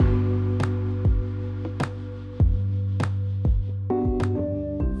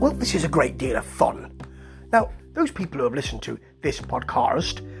this is a great deal of fun. Now, those people who have listened to this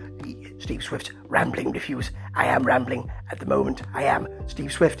podcast, Steve Swift Rambling Reviews, I am rambling at the moment. I am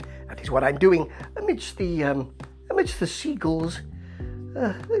Steve Swift. That is what I'm doing amidst the seagulls.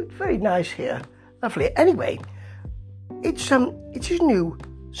 Very nice here. Lovely. Anyway, it's his new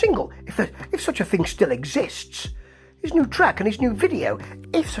single, if such a thing still exists. His new track and his new video,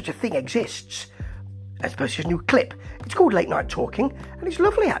 if such a thing exists. I suppose his new clip. It's called Late Night Talking, and it's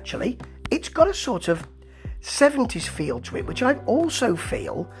lovely actually. It's got a sort of 70s feel to it, which I also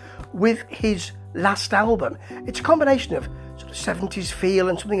feel with his last album. It's a combination of sort of 70s feel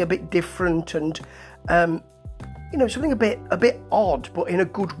and something a bit different and something a bit odd, but in a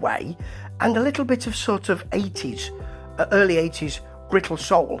good way, and a little bit of sort of 80s, early 80s brittle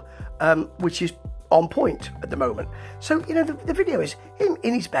soul, which is on point at the moment. So, the video is him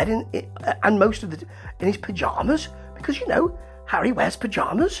in his bed and most of in his pyjamas, because, Harry wears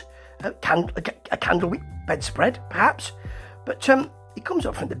pyjamas, a candlewick bedspread, perhaps. But he comes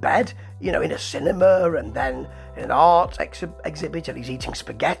up from the bed, in a cinema and then in an art exhibit, and he's eating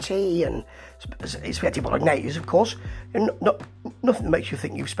spaghetti and spaghetti bolognese, of course. And nothing that makes you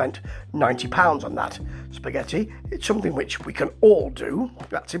think you've spent £90 on that spaghetti. It's something which we can all do.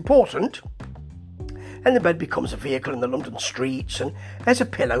 That's important. And the bed becomes a vehicle in the London streets, and there's a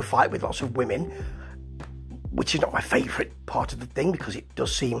pillow fight with lots of women, which is not my favourite part of the thing because it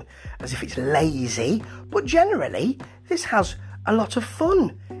does seem as if it's lazy. But generally, this has a lot of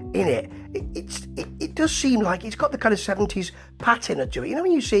fun in it. It does seem like it's got the kind of 70s patina to it.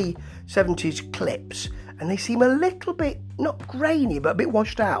 When you see 70s clips and they seem a little bit, not grainy, but a bit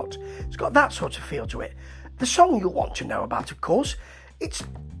washed out. It's got that sort of feel to it. The song you'll want to know about, of course, it's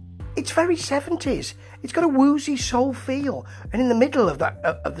very 70s. It's got a woozy soul feel. And in the middle of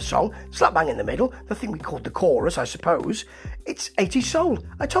the song, slap bang in the middle, the thing we called the chorus, I suppose, it's 80s soul.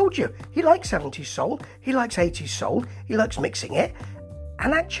 I told you, he likes 70s soul, he likes 80s soul, he likes mixing it.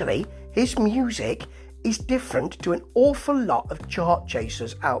 And actually, his music is different to an awful lot of chart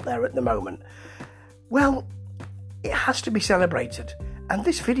chasers out there at the moment. Well, it has to be celebrated. And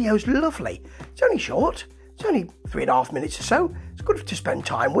this video's lovely. It's only short. It's only 3.5 minutes or so. It's good to spend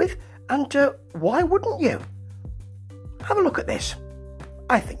time with. And why wouldn't you? Have a look at this.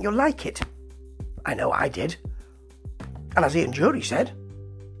 I think you'll like it. I know I did. And as Ian Jury said,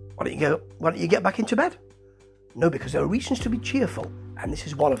 why don't you get back into bed? No, because there are reasons to be cheerful, and this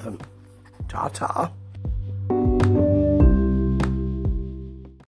is one of them. Ta-ta.